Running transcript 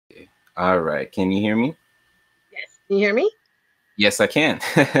All right. Can you hear me? Yes. Can you hear me? Yes, I can.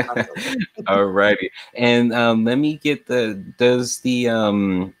 Awesome. All righty. And let me get does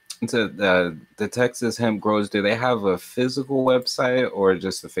the Texas Hemp Growers, do they have a physical website or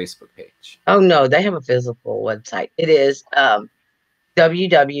just a Facebook page? Oh no, they have a physical website. It is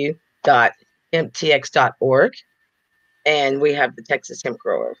www.mtx.org, and we have the Texas Hemp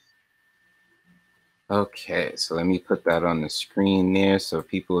Growers. Okay, so let me put that on the screen there so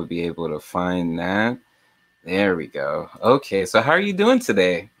people will be able to find that. There we go. Okay, so how are you doing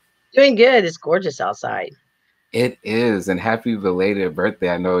today? Doing good. It's gorgeous outside. It is, and happy belated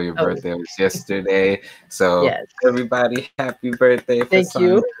birthday. I know your Oh birthday was yesterday. So yes. everybody, happy birthday for Thank Sondra.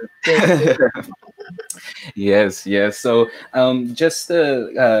 you. Thank you. Yes, yes. So just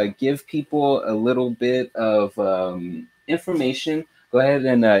to give people a little bit of information, go ahead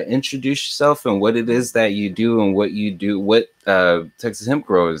and introduce yourself and what it is that you do and what you do, what Texas Hemp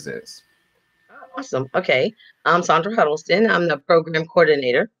Growers is. Oh, awesome. Okay. I'm Sondra Huddleston. I'm the program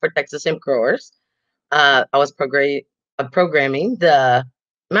coordinator for Texas Hemp Growers. I was programming the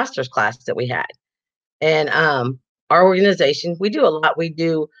master's class that we had. And our organization, we do a lot. We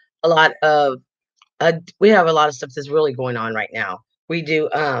do a lot of, we have a lot of stuff that's really going on right now. We do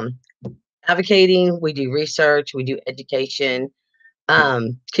advocating, we do research, we do education,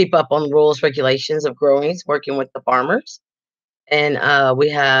 keep up on the rules, regulations of growing, working with the farmers. And we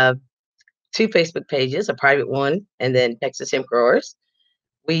have two Facebook pages, a private one, and then Texas Hemp Growers.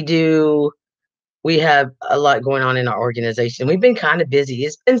 We do we have a lot going on in our organization. We've been kind of busy.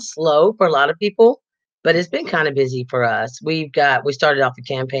 It's been slow for a lot of people, but it's been kind of busy for us. We started off a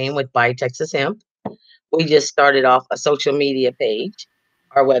campaign with Buy Texas Hemp. We just started off a social media page,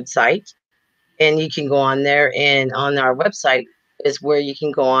 our website, and you can go on there. And on our website is where you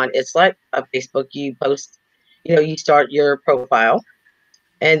can go on. It's like a Facebook. You post, you start your profile,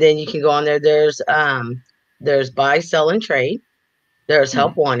 and then you can go on there. There's buy, sell, and trade. There's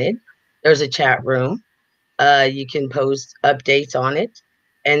help Mhm. wanted. There's a chat room. You can post updates on it,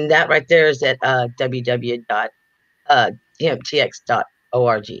 and that right there is at www.tmtx.org.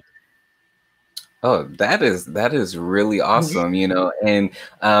 Oh, that is really awesome, and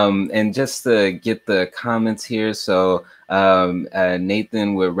just to get the comments here. So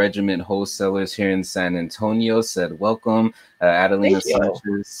Nathan with Regiment Wholesalers here in San Antonio said, "Welcome." Thank Adelina you.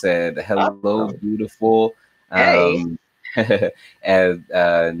 Sanchez said, "Hello, Awesome. beautiful." Hey, Um, and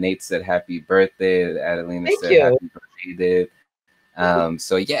Nate said, "Happy birthday." Adelina thank said, you. "Happy birthday."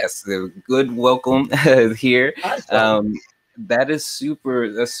 So yes, good welcome here. Awesome. That's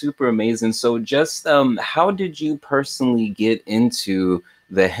super amazing. So just how did you personally get into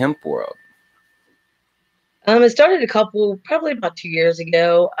the hemp world? It started probably about 2 years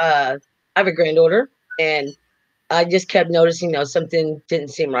ago. I have a granddaughter, and I just kept noticing, something didn't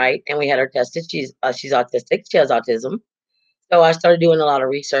seem right, and we had her tested. She's autistic. She has autism. So I started doing a lot of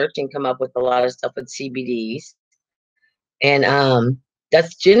research and come up with a lot of stuff with CBDs. And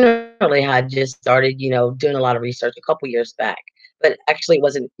that's generally how I just started, doing a lot of research a couple years back. But actually, it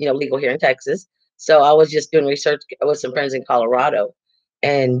wasn't, legal here in Texas. So I was just doing research with some friends in Colorado,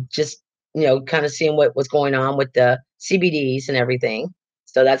 and just, kind of seeing what was going on with the CBDs and everything.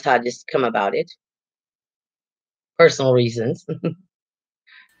 So that's how I just come about it. Personal reasons.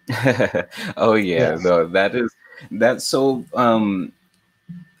 Oh yeah, Yes. no, that's so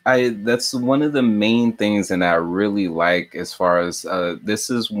I that's one of the main things and I really like as far as this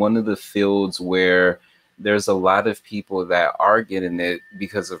is one of the fields where there's a lot of people that are getting it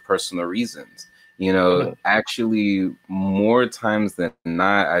because of personal reasons. Mhm. Actually more times than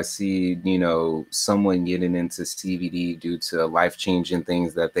not I see, someone getting into CBD due to life-changing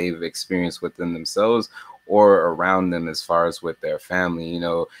things that they've experienced within themselves or around them as far as with their family.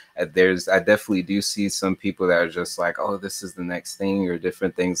 I definitely do see some people that are just like, oh, this is the next thing or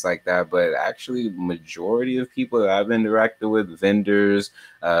different things like that, but actually majority of people that I've interacted with, vendors,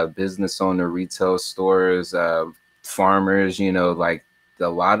 business owner, retail stores, farmers, like a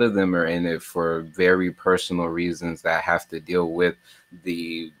lot of them are in it for very personal reasons that have to deal with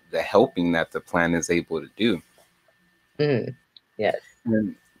the helping that the plant is able to do. Mhm. Yes.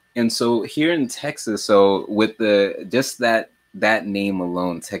 And, and so here in Texas, so with the just that name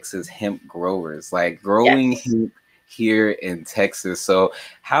alone, Texas Hemp Growers, like growing Yes. hemp here in Texas. So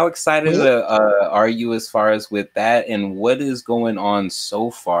how excited Mhm. are you as far as with that, and what is going on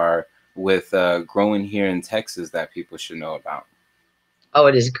so far with growing here in Texas that people should know about? Oh,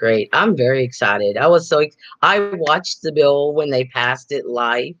 it is great. I'm very excited. I watched the bill when they passed it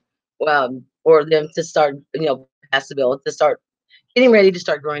live. Well, for them to start, pass the bill to start getting ready to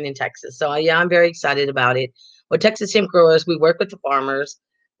start growing in Texas. So yeah, I'm very excited about it. With Texas Hemp Growers, we work with the farmers.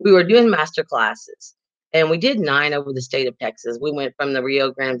 we were doing master classes, and we did 9 over the state of Texas. We went from the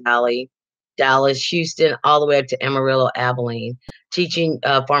Rio Grande Valley, Dallas, Houston, all the way up to Amarillo, Abilene, teaching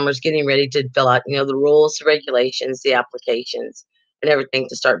farmers getting ready to fill out, the rules, the regulations, the applications, and everything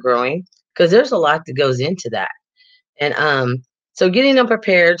to start growing. Because there's a lot that goes into that. And so getting them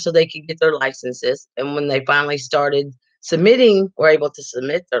prepared so they could get their licenses. And when they finally started submitting, were able to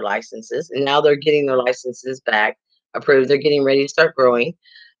submit their licenses, and now they're getting their licenses back approved. They're getting ready to start growing.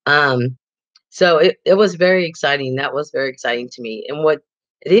 Um, so it was very exciting. That was very exciting to me. And what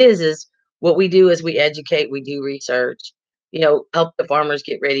it is what we do is we educate, we do research, help the farmers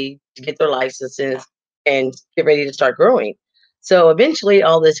get ready to get their licenses and get ready to start growing. So eventually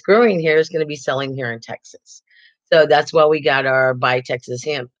all this growing here is going to be selling here in Texas. So that's why we got our Buy Texas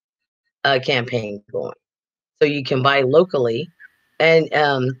Hemp campaign going. So you can buy locally and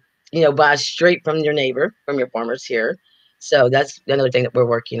buy straight from your neighbor, from your farmers here. So that's another thing that we're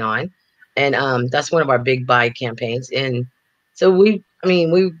working on. And that's one of our big buy campaigns. And so we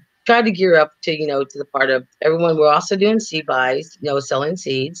tried to gear up to, to the part of everyone. We're also doing seed buys, selling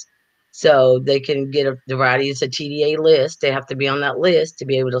seeds. So they can get the variety. It's a TDA list. They have to be on that list to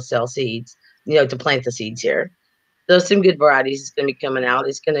be able to sell seeds, to plant the seeds here. There's some good varieties that's going to be coming out.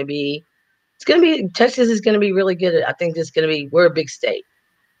 Texas is going to be really good. I think we're a big state.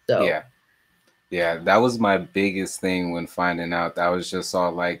 So Yeah. Yeah, that was my biggest thing when finding out. That was just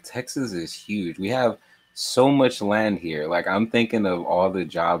all like, Texas is huge. We have so much land here. Like, I'm thinking of all the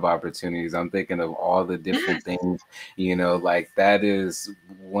job opportunities. I'm thinking of all the different things, like that is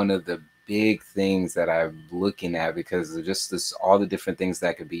one of the big things that I'm looking at, because of just this, all the different things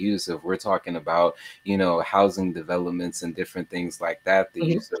that could be used. If we're talking about, housing developments and different things like that, the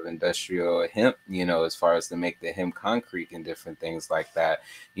use of industrial hemp, as far as to make the hemp concrete and different things like that,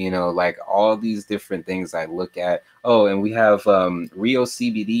 like all these different things I look at. Oh, and we have Rio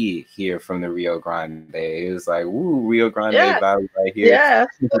CBD here from the Rio Grande. It was like, woo, Rio Grande Valley right here. Yeah.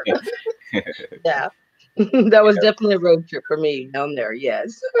 Yeah. That was definitely a road trip for me down there.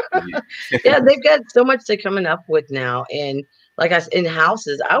 Yes. Yeah, they've got so much they're coming up with now. And like I said, in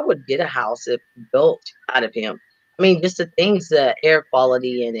houses, I would get a house if built out of him. I mean, just the things, the air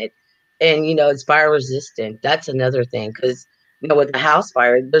quality in it, and it's fire resistant. That's another thing, because with the house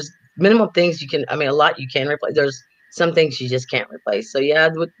fire, there's minimum things you can. I mean, a lot you can replace. There's some things you just can't replace. So yeah,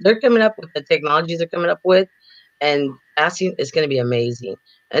 they're coming up with the technologies they're coming up with, and asking is going to be amazing.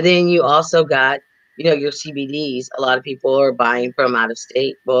 And then you also got your CBDs. A lot of people are buying from out of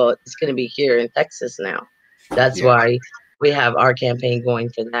state. Well, it's going to be here in Texas now. That's Yeah. why we have our campaign going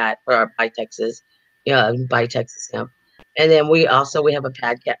for that, for our Buy Texas, Buy Texas Hemp. And then we have a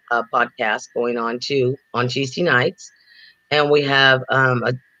podcast going on too on Tuesday nights. And we have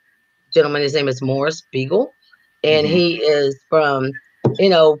a gentleman, his name is Morris Beagle. And he is from,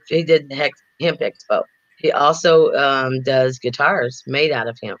 he did the Hemp Expo. He also does guitars made out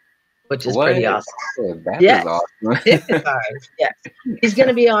of hemp, which is What? pretty awesome. Oh, that is Yes, awesome. hip guitars. Yes, he's going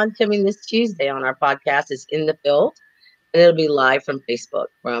to be coming this Tuesday on our podcast. It's In the Field, and it'll be live from Facebook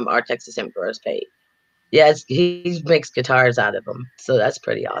from our Texas Hemp Growers page. Yes, he makes guitars out of them, so that's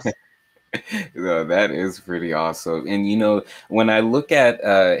pretty awesome. That is pretty awesome. And when I look at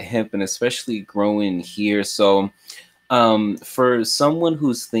hemp, and especially growing here, so for someone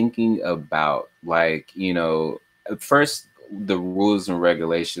who's thinking about, like, first the rules and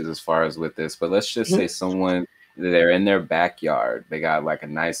regulations as far as with this, but let's just say someone, they're in their backyard, they got like a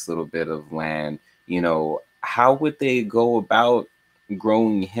nice little bit of land, how would they go about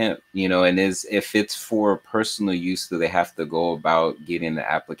growing hemp, and if it's for personal use, do they have to go about getting the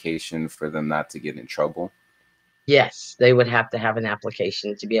application for them not to get in trouble? Yes, they would have to have an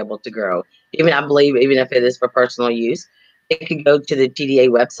application to be able to grow. Even I believe, even if it is for personal use, it could go to the TDA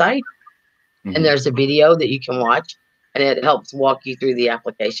website, and there's a video that you can watch, and it helps walk you through the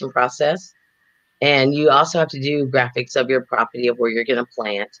application process. And you also have to do graphics of your property, of where you're going to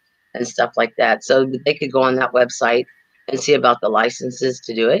plant and stuff like that. So they could go on that website and see about the licenses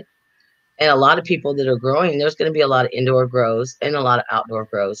to do it. And a lot of people that are growing, there's going to be a lot of indoor grows and a lot of outdoor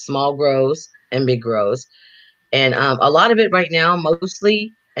grows, small grows and big grows. And a lot of it right now,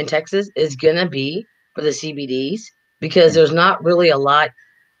 mostly in Texas, is going to be for the CBDs, because there's not really a lot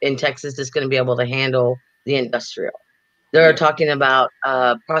in Texas that's going to be able to handle the industrial. They're Yeah. talking about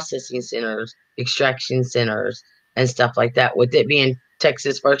processing centers, extraction centers, and stuff like that, with it being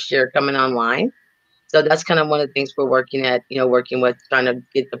Texas first year coming online. So that's kind of one of the things we're working at, working with, trying to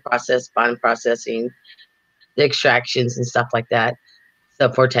get the fine processing, the extractions and stuff like that.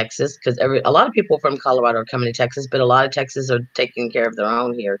 So for Texas, because a lot of people from Colorado are coming to Texas, but a lot of Texas are taking care of their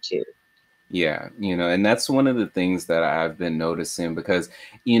own here too. Yeah, and that's one of the things that I've been noticing because,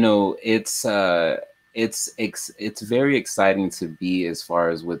 it's very exciting to be as far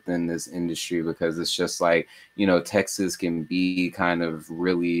as within this industry because it's just like, Texas can be kind of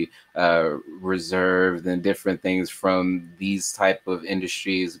really reserved and different things from these type of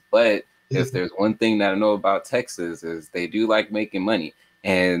industries. But if there's one thing that I know about Texas is they do like making money.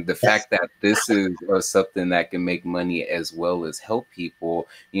 And the Yes. fact that this is something that can make money as well as help people,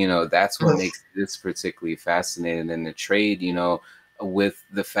 that's what Mhm. makes this particularly fascinating in the trade, with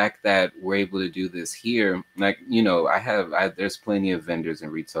the fact that we're able to do this here. Like, there's plenty of vendors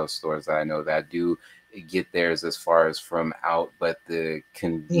and retail stores that I know that do get theirs as far as from out, but the Mhm.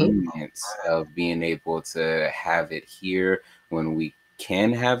 convenience of being able to have it here when we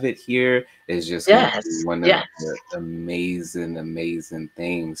can have it here is just going to be Yes. one of Yes. the amazing, amazing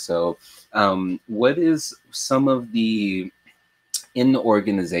things. So, what is some of the in the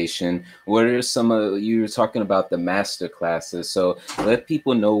organization, what are some of you were talking about the master classes, so let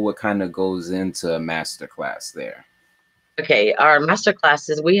people know what kind of goes into a master class there. Okay, our master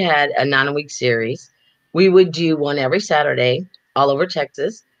classes, we had a 9-week series. We would do one every Saturday all over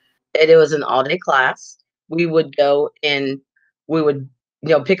Texas. And it was an all-day class. We would go and we would,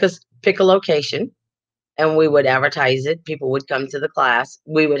 pick a location and we would advertise it. People would come to the class.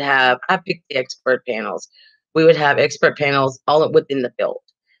 I picked the expert panels. We would have expert panels all within the field.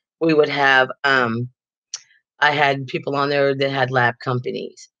 We would have, I had people on there that had lab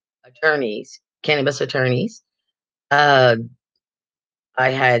companies, attorneys, cannabis attorneys. Uh, I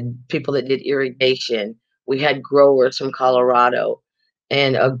had people that did irrigation. We had growers from Colorado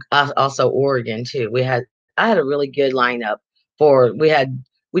and also Oregon too. I had a really good lineup for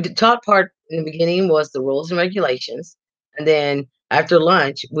we did taught part in the beginning was the rules and regulations, and then after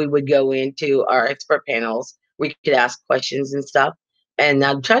lunch we would go into our expert panels. We could ask questions and stuff, and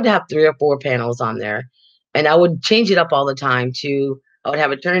I tried to have 3 or 4 panels on there, and I would change it up all the time. I would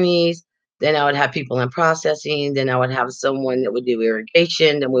have attorneys, then I would have people in processing. Then I would have someone that would do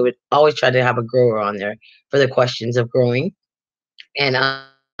irrigation. Then we would always try to have a grower on there for the questions of growing. And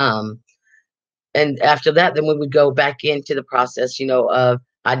and after that, then we would go back into the process, of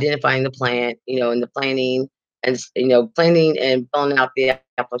identifying the plant, and the planning and planning and filling out the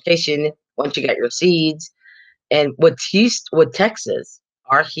application once you got your seeds. And with Texas,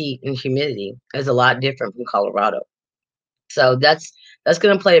 our heat and humidity is a lot different from Colorado. So that's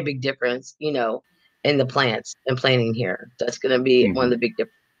going to play a big difference, in the plants and planting here. That's going to be one of Hmm. the big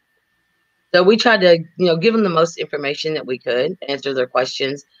differences. So we tried to, give them the most information that we could, answer their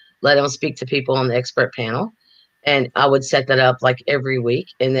questions, let them speak to people on the expert panel. And I would set that up like every week.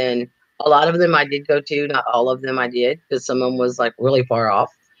 And then a lot of them I did go to, not all of them I did, because some of them was like really far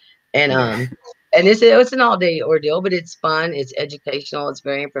off. And Yeah. it's an all day ordeal, but it's fun. It's educational. It's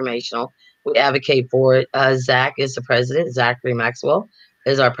very informational. We advocate for it. Zach is the president. Zachary Maxwell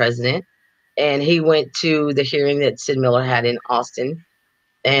is our president, and he went to the hearing that Sid Miller had in Austin,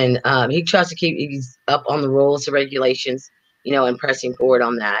 and he tries to he's up on the rules, the regulations, and pressing forward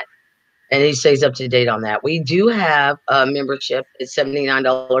on that. And he stays up to date on that. We do have a membership. It's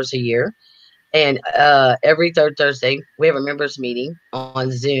 $79 a year, and every third Thursday, we have a members meeting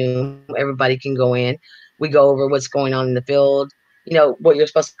on Zoom. Everybody can go in. We go over what's going on in the field, what you're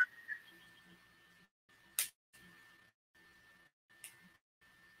supposed to do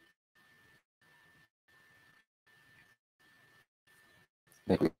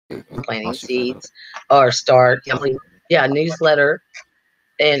in the field, planting seeds, or start newsletter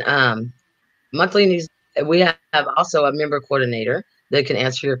and monthly news. We have also a member coordinator that can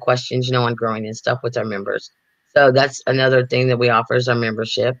answer your questions, on growing and stuff with our members. So that's another thing that we offer is our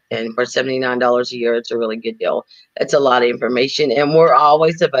membership. And for $79 a year, it's a really good deal. It's a lot of information, and we're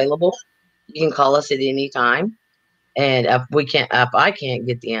always available. You can call us at any time. And if I can't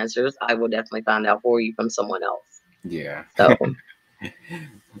get the answers, I will definitely find out for you from someone else. Yeah. So,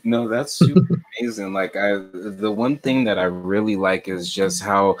 No, that's super amazing. Like the one thing that I really like is just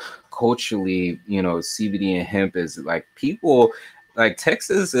how culturally, CBD and hemp is like people like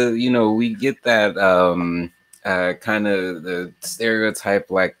Texas, we get that kind of the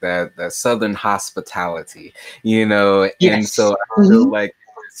stereotype like that southern hospitality, and yes. so I feel like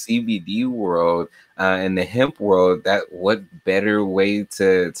the CBD world in the hemp world, that what better way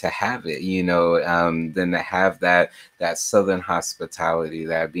to have it, than to have that southern hospitality,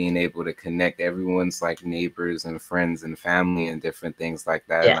 that being able to connect everyone's like neighbors and friends and family and different things like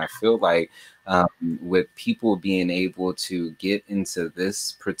that. Yeah. And I feel like with people being able to get into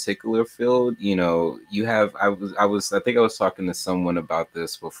this particular field, you have I think I was talking to someone about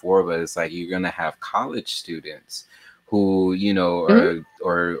this before, but it's like you're gonna have college students who Hmm.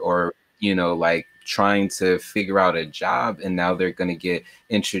 or like trying to figure out a job, and now they're going to get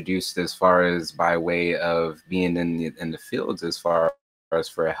introduced as far as by way of being in the fields as far as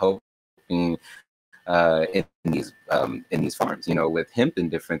for helping in these farms, with hemp and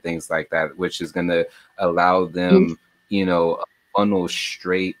different things like that, which is going to allow Mhm. them, funnel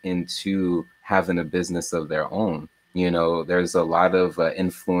straight into having a business of their own. There's a lot of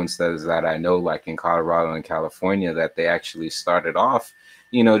influencers that I know, like in Colorado and California, that they actually started off,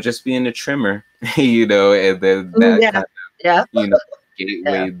 just being a trimmer, and then that Yeah, kind yeah, you know, yeah.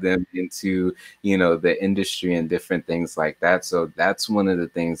 gateway them into, the industry and different things like that. So that's one of the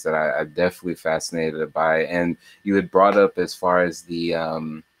things that I'm definitely fascinated by. And you had brought up as far as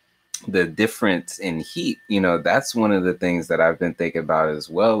the difference in heat, that's one of the things that I've been thinking about as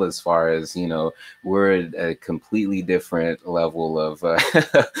well, as far as, we're at a completely different level of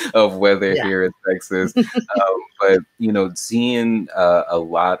of weather Yeah. here in Texas. But seeing a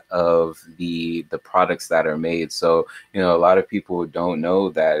lot of the products that are made. So, a lot of people don't know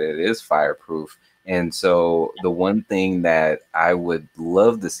that it is fireproof. And so the one thing that I would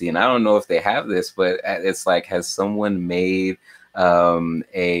love to see, and I don't know if they have this, but it's like, has someone made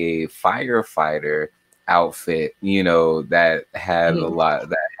a firefighter outfit, that had a Mhm. lot,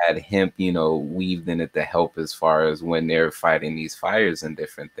 that had hemp, weaved in it to help as far as when they're fighting these fires and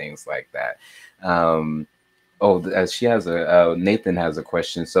different things like that. Um, Oh, she has Nathan has a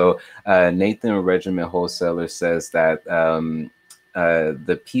question. So Nathan, Regiment Wholesaler, says that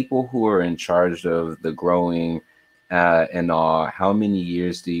the people who are in charge of the growing and all, how many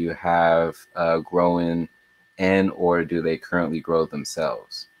years do you have growing, and or do they currently grow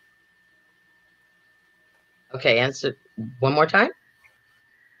themselves? Okay, answer one more time.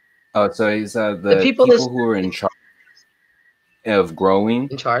 Oh, so he's The the people people that's who are in charge of growing.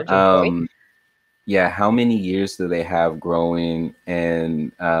 in charge of growing. Um, yeah, how many years do they have growing,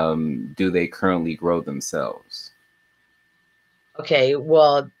 and do they currently grow themselves? Okay,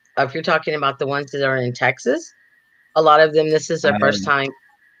 well, if you're talking about the ones that are in Texas, a lot of them, this is their first Um, time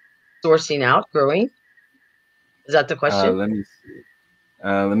sourcing out growing. Is that the question? Let me see.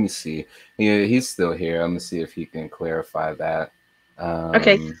 Let me see. He's still here. I'm gonna see if he can clarify that.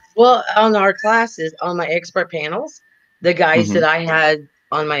 Okay. Um, Well, on our classes, on my expert panels, the guys that mhm, I had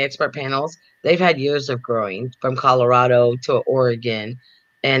on my expert panels, they've had years of growing from Colorado to Oregon.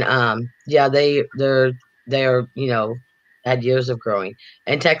 And yeah, they're, had years of growing.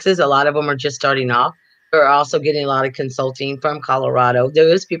 In Texas, a lot of them are just starting off. We're also getting a lot of consulting from Colorado. There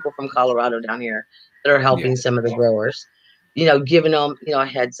is people from Colorado down here that are yeah, helping some of the growers, giving them, a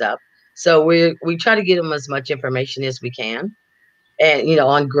heads up. So we try to get them as much information as we can, and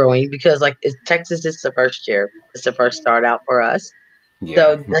on growing, because like Texas is the first year, it's the first start out for us. yeah,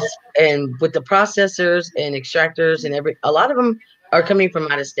 So that's, and with the processors and extractors and a lot of them are coming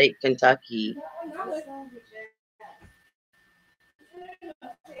from out of state, Kentucky,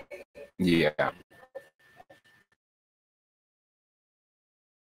 yeah,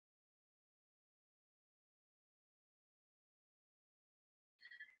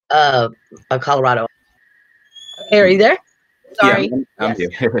 uh, Colorado. Okay, are you there? yeah. Sorry. I'm Yes. here.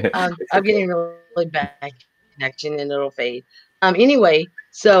 It's I'm okay. getting really bad connection and it'll fade. Anyway,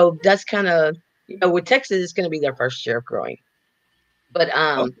 so that's kind of, with Texas, it's going to be their first year of growing. But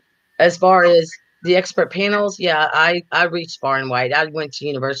Oh, as far as the expert panels, yeah, I reached far and wide. I went to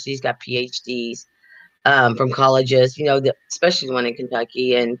universities, got PhDs from colleges, especially the one in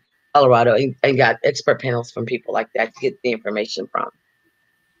Kentucky and Colorado, and got expert panels from people like that to get the information from.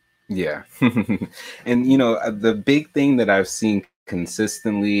 yeah. And the big thing that I've seen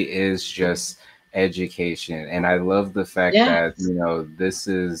consistently is just education. And I love the fact Yeah. that, this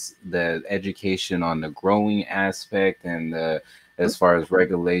is the education on the growing aspect, and the as far as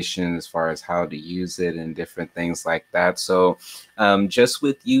regulation, as far as how to use it and different things like that. So just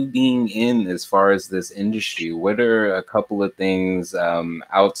with you being in as far as this industry, what are a couple of things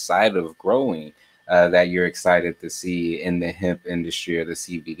outside of growing that you're excited to see in the hemp industry or the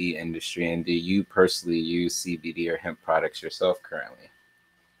CBD industry? And do you personally use CBD or hemp products yourself currently?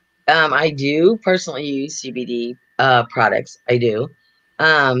 I do personally use CBD products. I do.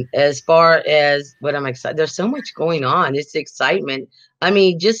 As far as what I'm excited, there's so much going on. It's excitement. I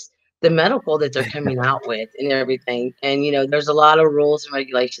mean, just the medical that they're coming out with and everything. And there's a lot of rules and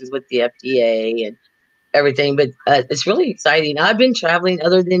regulations with the FDA and everything, but it's really exciting. I've been traveling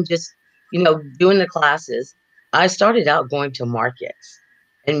other than just, doing the classes. I started out going to markets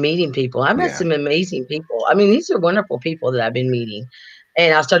and meeting people. I met Yeah. some amazing people. I mean, these are wonderful people that I've been meeting.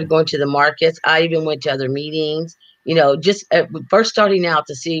 And I started going to the markets. I even went to other meetings, just first starting out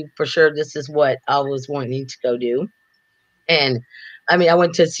to see for sure this is what I was wanting to go do. And I mean, I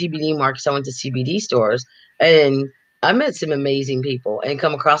went to CBD markets, I went to CBD stores, and I met some amazing people and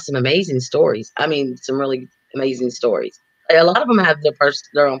come across some amazing stories. I mean, some really amazing stories. Like, a lot of them have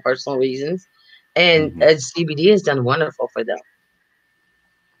their own personal reasons, and Hmm. CBD has done wonderful for them.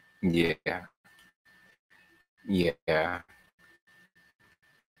 Yeah, yeah,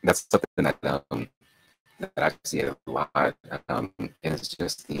 that's something that I see a lot. Is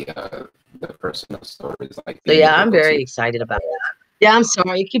just the personal stories, like So being yeah, I'm able very to. excited about that. Yeah, I'm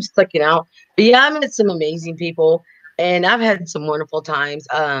sorry, it keeps clicking out, but yeah, I met some amazing people, and I've had some wonderful times.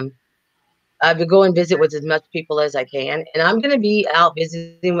 I would go and visit with as much people as I can, and I'm going to be out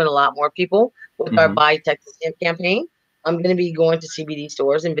visiting with a lot more people with our Hmm. Buy Texas Hemp campaign. I'm going to be going to CBD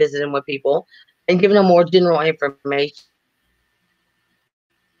stores and visiting with people and giving them more general information.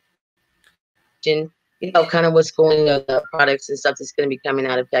 Kind of what's going, the products and stuff that's going to be coming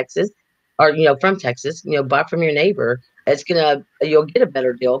out of Texas, or from Texas. Buy from your neighbor. You'll get a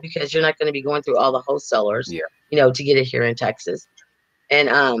better deal because you're not going to be going through all the wholesalers, Yeah, to get it here in Texas. And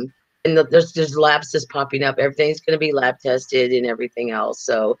there's labs just popping up. Everything's going to be lab tested and everything else.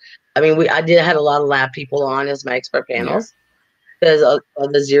 So, I mean, I did had a lot of lab people on as my expert yeah. panels because of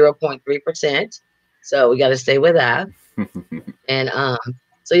the 0.3%. So we got to stay with that. And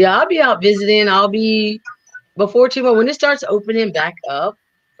so yeah, I'll be out visiting. I'll be before too much when it starts opening back up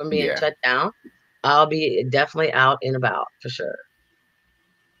from being Yeah. shut down. I'll be definitely out and about for sure.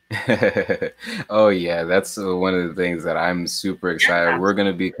 Oh yeah, that's one of the things that I'm super excited. We're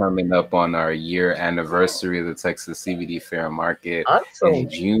going to be coming up on our year anniversary of the Texas CBD Fair Market in Awesome.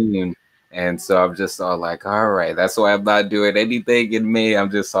 June. And so I'm just all like, all right, that's why I'm not doing anything in May.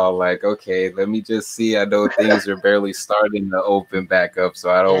 I'm just all like, okay, let me just see. I know things are barely starting to open back up, so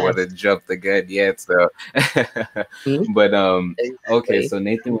I don't want to Yes. jump the gun yet. So, Mhm. but okay, Exactly. so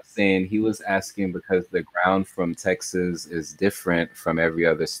Nathan was saying he was asking because the ground from Texas is different from every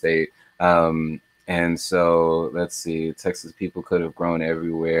other state. And so let's see, Texas people could have grown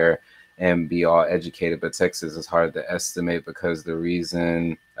everywhere and be all educated, but Texas is hard to estimate because the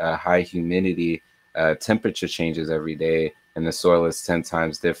reason high humidity, temperature changes every day, and the soil is 10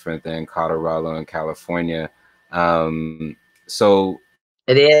 times different than Colorado and California. So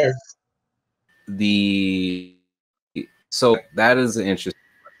It is. the so that is an interesting.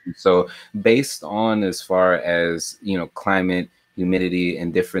 So based on as far as climate, humidity,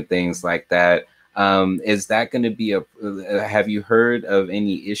 and different things like that, is that going to be have you heard of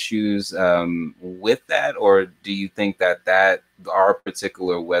any issues with that, or do you think that our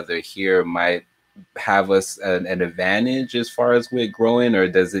particular weather here might have us an advantage as far as with growing, or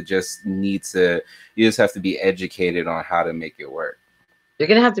does it just need to, you just have to be educated on how to make it work? You're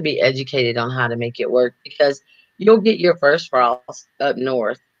gonna have to be educated on how to make it work because you'll get your first frost up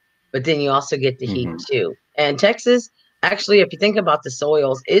north, but then you also get the heat Hmm. too. And Texas, actually, if you think about the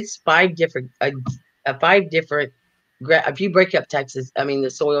soils, it's five different. If you break up Texas, I mean the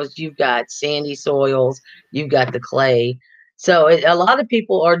soils. You've got sandy soils, you've got the clay. So a lot of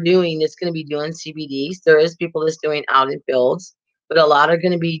people are doing. It's going to be doing CBDs. There is people that's doing out in fields, but a lot are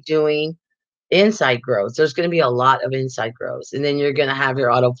going to be doing inside grows. There's going to be a lot of inside grows, and then you're going to have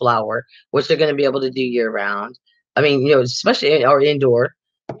your auto flower, which you're going to be able to do year round. I mean, especially or indoor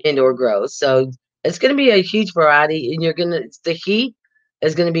grows. So it's going to be a huge variety, and the heat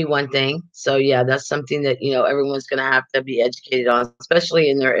is going to be one thing. So yeah, that's something that everyone's going to have to be educated on, especially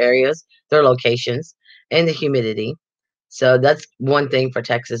in their areas, their locations, and the humidity. So that's one thing for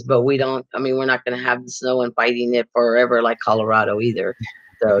Texas, but we don't. I mean, we're not going to have the snow and fighting it forever like Colorado either.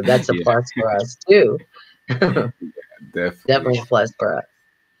 So that's a Yeah, plus for us too. definitely. Definitely a plus for us.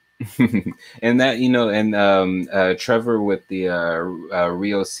 And that, and Trevor with the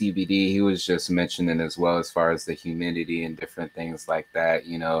Rio CBD, he was just mentioning as well as far as the humidity and different things like that,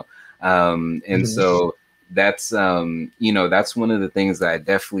 and Mhm. so that's one of the things that I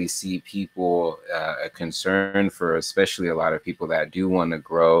definitely see people a concern for, especially a lot of people that do want to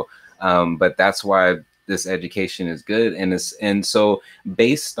grow, but that's why this education is good, and so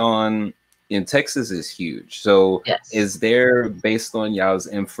based on, in Texas is huge, so Yes. is there, based on y'all's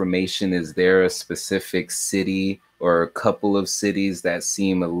information, is there a specific city or a couple of cities that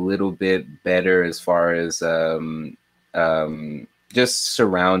seem a little bit better as far as just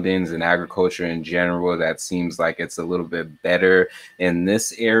surroundings and agriculture in general, that seems like it's a little bit better in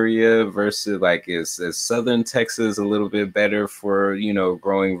this area versus, like, is southern Texas a little bit better for,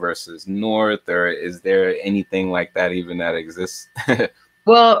 growing versus north, or is there anything like that even that exists?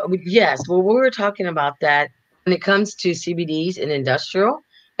 Well, yes. Well, we were talking about that when it comes to CBDs and industrial.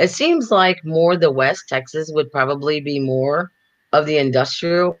 It seems like more the West Texas would probably be more of the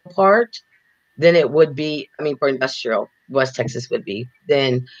industrial part. than it would be, I mean, for industrial, West Texas would be,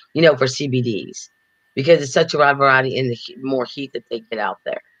 than, for CBDs, because it's such a wide variety in the more heat that they get out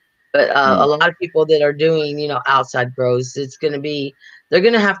there. But Mm, a lot of people that are doing, outside grows, it's going to be, they're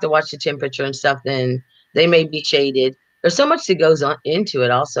going to have to watch the temperature and stuff. Then they may be shaded. There's so much that goes on into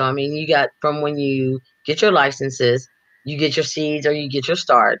it also. I mean, you got from when you get your licenses, you get your seeds or you get your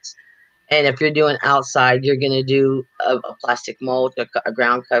starts. And if you're doing outside, you're going to do a plastic mulch, a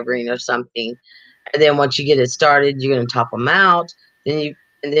ground covering or something. And then once you get it started, you're going to top them out. And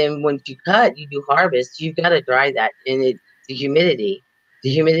then once you cut, you do harvest. You've got to dry that, and the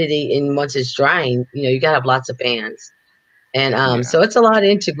humidity, and once it's drying, you got to have lots of fans. And yeah. so it's a lot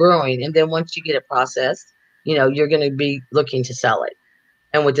into growing. And then once you get it processed, you're going to be looking to sell it.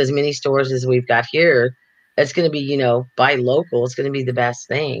 And with as many stores as we've got here, it's going to be, buy local. It's going to be the best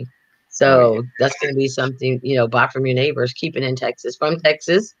thing. Oh yeah. So that's going to be something, buy from your neighbors, keep it in Texas, from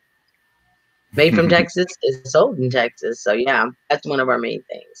Texas, made from Texas, is sold in Texas. So yeah, that's one of our main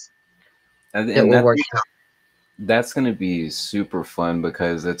things that And we're that working that's going to be super fun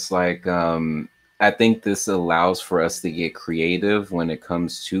because it's like I think this allows for us to get creative when it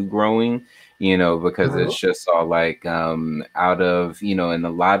comes to growing, because on. it's just all like out of, in a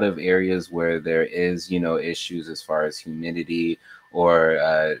lot of areas where there is, issues as far as humidity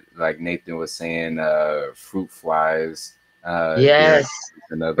or like Nathan was saying, fruit flies, deer, Yes,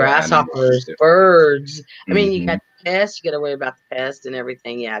 and other animals. grasshoppers, birds. I mean, you Hmm. got pests. You got to worry about the pests and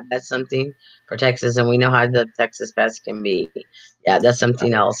everything. Yeah, that's something for Texas, and we know how the Texas pests can be. Yeah, that's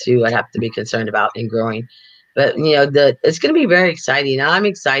something else you would have to be concerned about in growing. But it's going to be very exciting. I'm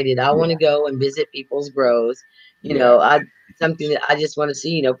excited. I want to Yeah. go and visit people's grows. Yeah. I something that I just want to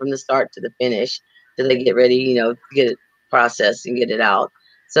see. From the start to the finish, till they get ready. To get it processed and get it out.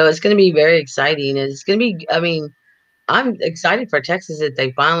 So it's going to be very exciting, and it's going to be. I mean, I'm excited for Texas that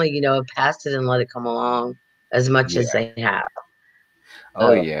they finally, passed it and let it come along as much Yeah. as they have. Oh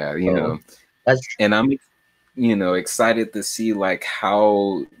So yeah. that's And I'm excited to see like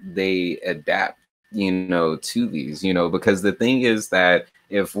how they adapt, to these, because the thing is that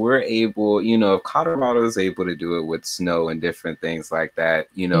if we're able, if Colorado is able to do it with snow and different things like that,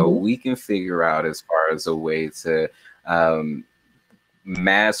 mhm. we can figure out as far as a way to um,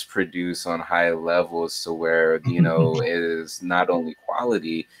 mass produce on high levels to where it is not only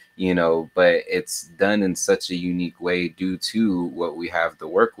quality, but it's done in such a unique way due to what we have to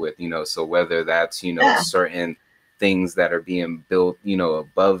work with, so whether that's Yeah. certain things that are being built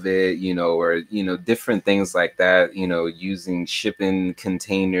above it, or different things like that, using shipping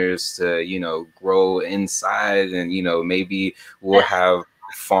containers to grow inside, and maybe we'll have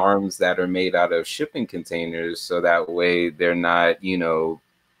farms that are made out of shipping containers so that way they're not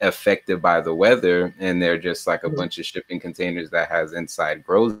affected by the weather, and they're just like a Mhm. bunch of shipping containers that has inside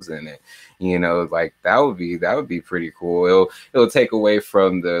grows in it, like that would be pretty cool. It'll take away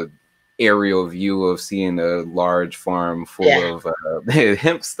from the aerial view of seeing a large farm full Yeah. of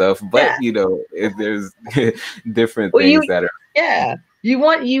hemp stuff, Yeah. but if there's different Well, things that are yeah, you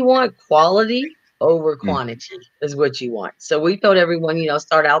want quality over mm, quantity is what you want. So we told everyone,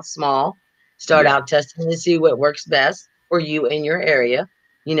 start out small, start yeah, out testing to see what works best for you in your area.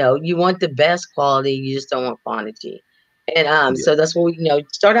 You want the best quality, you just don't want quantity. And yeah, so that's what we,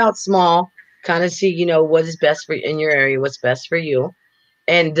 start out small, kind of see, what is best for in your area, what's best for you,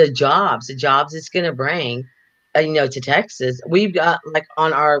 and the jobs it's going to bring, to Texas. We've got like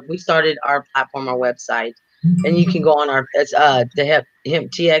we started our platform, our website, and you can go on it's the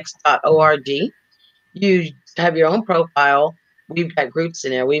hemptx.org. You have your own profile. We've got groups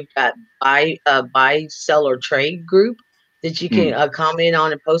in there. We've got buy, sell, or trade group that you can mm, comment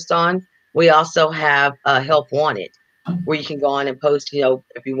on and post on. We also have help wanted, where you can go on and post.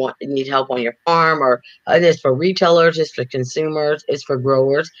 If you need help on your farm, or it's for retailers, it's for consumers, it's for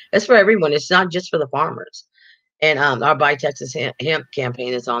growers, it's for everyone. It's not just for the farmers. And our Buy Texas Hemp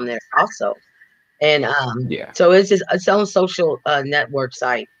campaign is on there also. And yeah. so it's just its own social network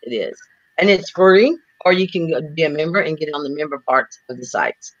site. It is, and it's free, or you can be a member and get on the member parts of the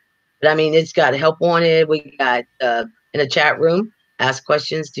sites. But I mean, it's got help wanted. We got in a chat room, ask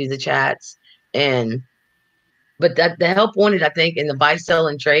questions, do the chats, and but that the help wanted, I think, in the buy, sell,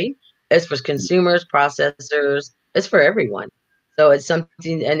 and trade is for consumers, processors. It's for everyone. So it's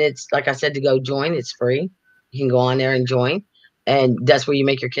something, and it's like I said, to go join. It's free. You can go on there and join, and that's where you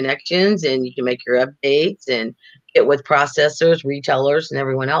make your connections and you can make your updates and get with processors, retailers, and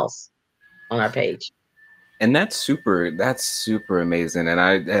everyone else on our page. And that's super amazing. And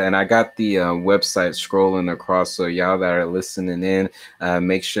I got the website scrolling across, so y'all that are listening in,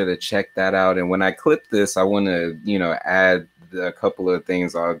 make sure to check that out. And when I clip this, I want to add a couple of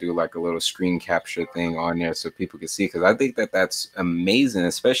things, I'll do like a little screen capture thing on there so people can see, because I think that that's amazing,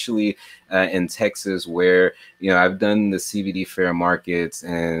 especially in Texas, where I've done the CBD Fair Markets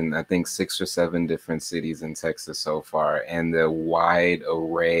in I think 6 or 7 different cities in Texas so far, and the wide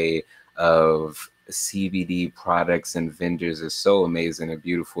array of CBD products and vendors is so amazing and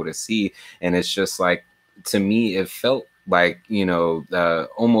beautiful to see. And it's just like, to me, it felt like,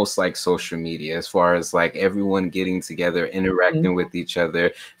 almost like social media, as far as like everyone getting together, Mhm. interacting with each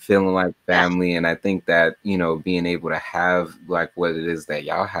other, feeling like Yeah. family. And I think that, being able to have like what it is that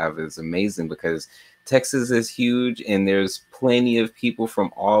y'all have is amazing, because Texas is huge and there's plenty of people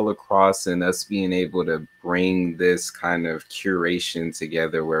from all across, and us being able to bring this kind of curation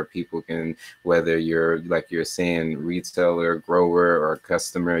together where people can, whether you're like you're saying, retailer, grower, or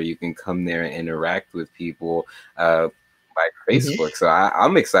customer, you can come there and interact with people like Mhm. Facebook. So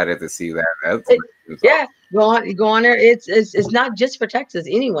I'm excited to see that. It, That's yeah, go on there. It's not just for Texas.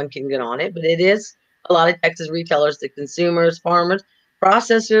 Anyone can get on it, but it is a lot of Texas retailers, the consumers, farmers,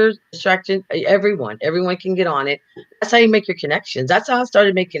 processors, extraction, everyone can get on it. That's how you make your connections. That's how I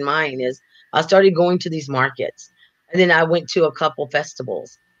started making mine. Is I started going to these markets, and then I went to a couple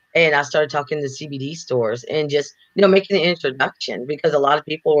festivals, and I started talking to CBD stores and just making an introduction, because a lot of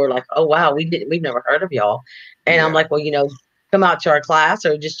people were like, "Oh wow, we've never heard of y'all," and I'm yeah, like, "Well, come out to our class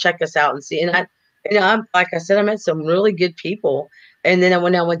or just check us out and see." And I'm like I said, I met some really good people. And then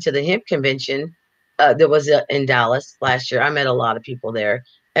when I went to the hemp convention that was in Dallas last year, I met a lot of people there,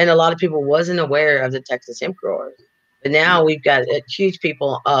 and a lot of people wasn't aware of the Texas Hemp Growers. But now yeah. we've got huge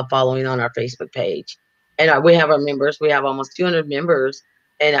people following on our Facebook page, and we have our members. We have almost 200 members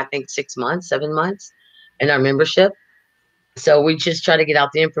in I think 6 months, 7 months in our membership. So we just try to get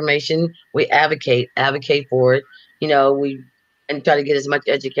out the information. We advocate for it. We and try to get as much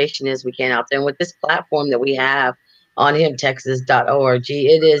education as we can out there. And with this platform that we have on hemptexas.org,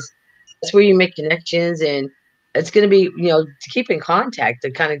 that's where you make connections, and it's going to be, to keep in contact, to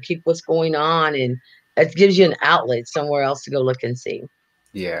kind of keep what's going on, and it gives you an outlet somewhere else to go look and see.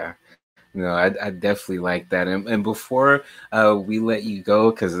 Yeah. No, I definitely like that. And before we let you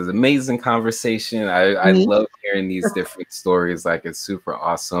go, because it's an amazing conversation, I Mhm. love hearing these different stories. Like, it's super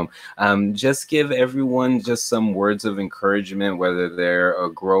awesome. Just give everyone just some words of encouragement, whether they're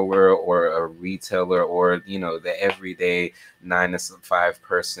a grower or a retailer, or, the everyday 9 to 5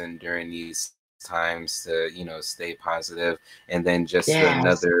 person during these times, to, stay positive. And then just Yes.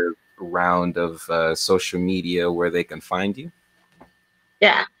 another round of social media where they can find you.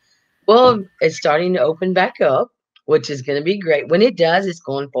 Yeah. Well, it's starting to open back up, which is going to be great. When it does, it's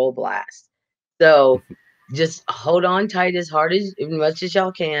going full blast. So just hold on tight as much as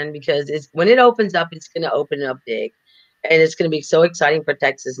y'all can, because it's when it opens up, it's going to open up big, and it's going to be so exciting for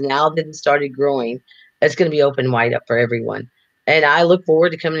Texas. Now that it started growing, it's going to be open wide up for everyone. And I look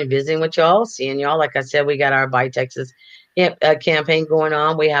forward to coming and visiting with y'all, seeing y'all. Like I said, we got our Buy Texas campaign going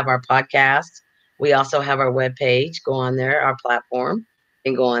on. We have our podcast. We also have our webpage. Go on there, our platform,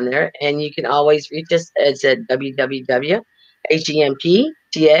 and go on there. And you can always reach us. It's at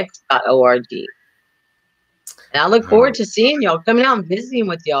www.hemptx.org. And I look forward Oh. to seeing y'all, coming out and visiting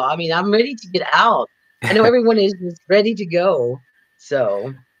with y'all. I mean, I'm ready to get out. I know everyone is just ready to go.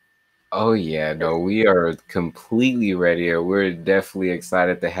 So, Oh yeah, yes. no, we are completely ready. We're definitely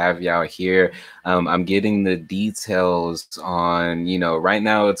excited to have y'all here. I'm getting the details on, right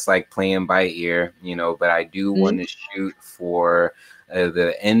now it's like playing by ear, but I do want Mhm. to shoot for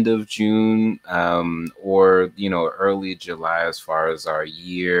the end of June, or, early July, as far as our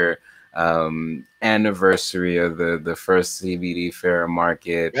year anniversary of the first CBD Fair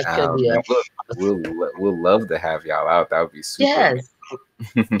Market. That's gonna be And awesome. we'll love to have y'all out. That would be super Yes. amazing.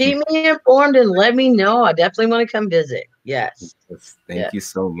 Keep me informed and let me know. I definitely want to come visit. Yes. Yes, Yeah. thank you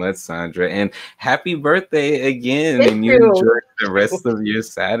so much, Sondra. And happy birthday again. Thank And you enjoy you. the rest of your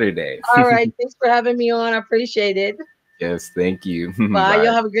Saturday. All right. Thanks for having me on. I appreciate it. Yes, thank you. Bye. Bye.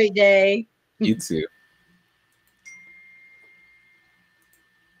 Y'all have a great day. You too.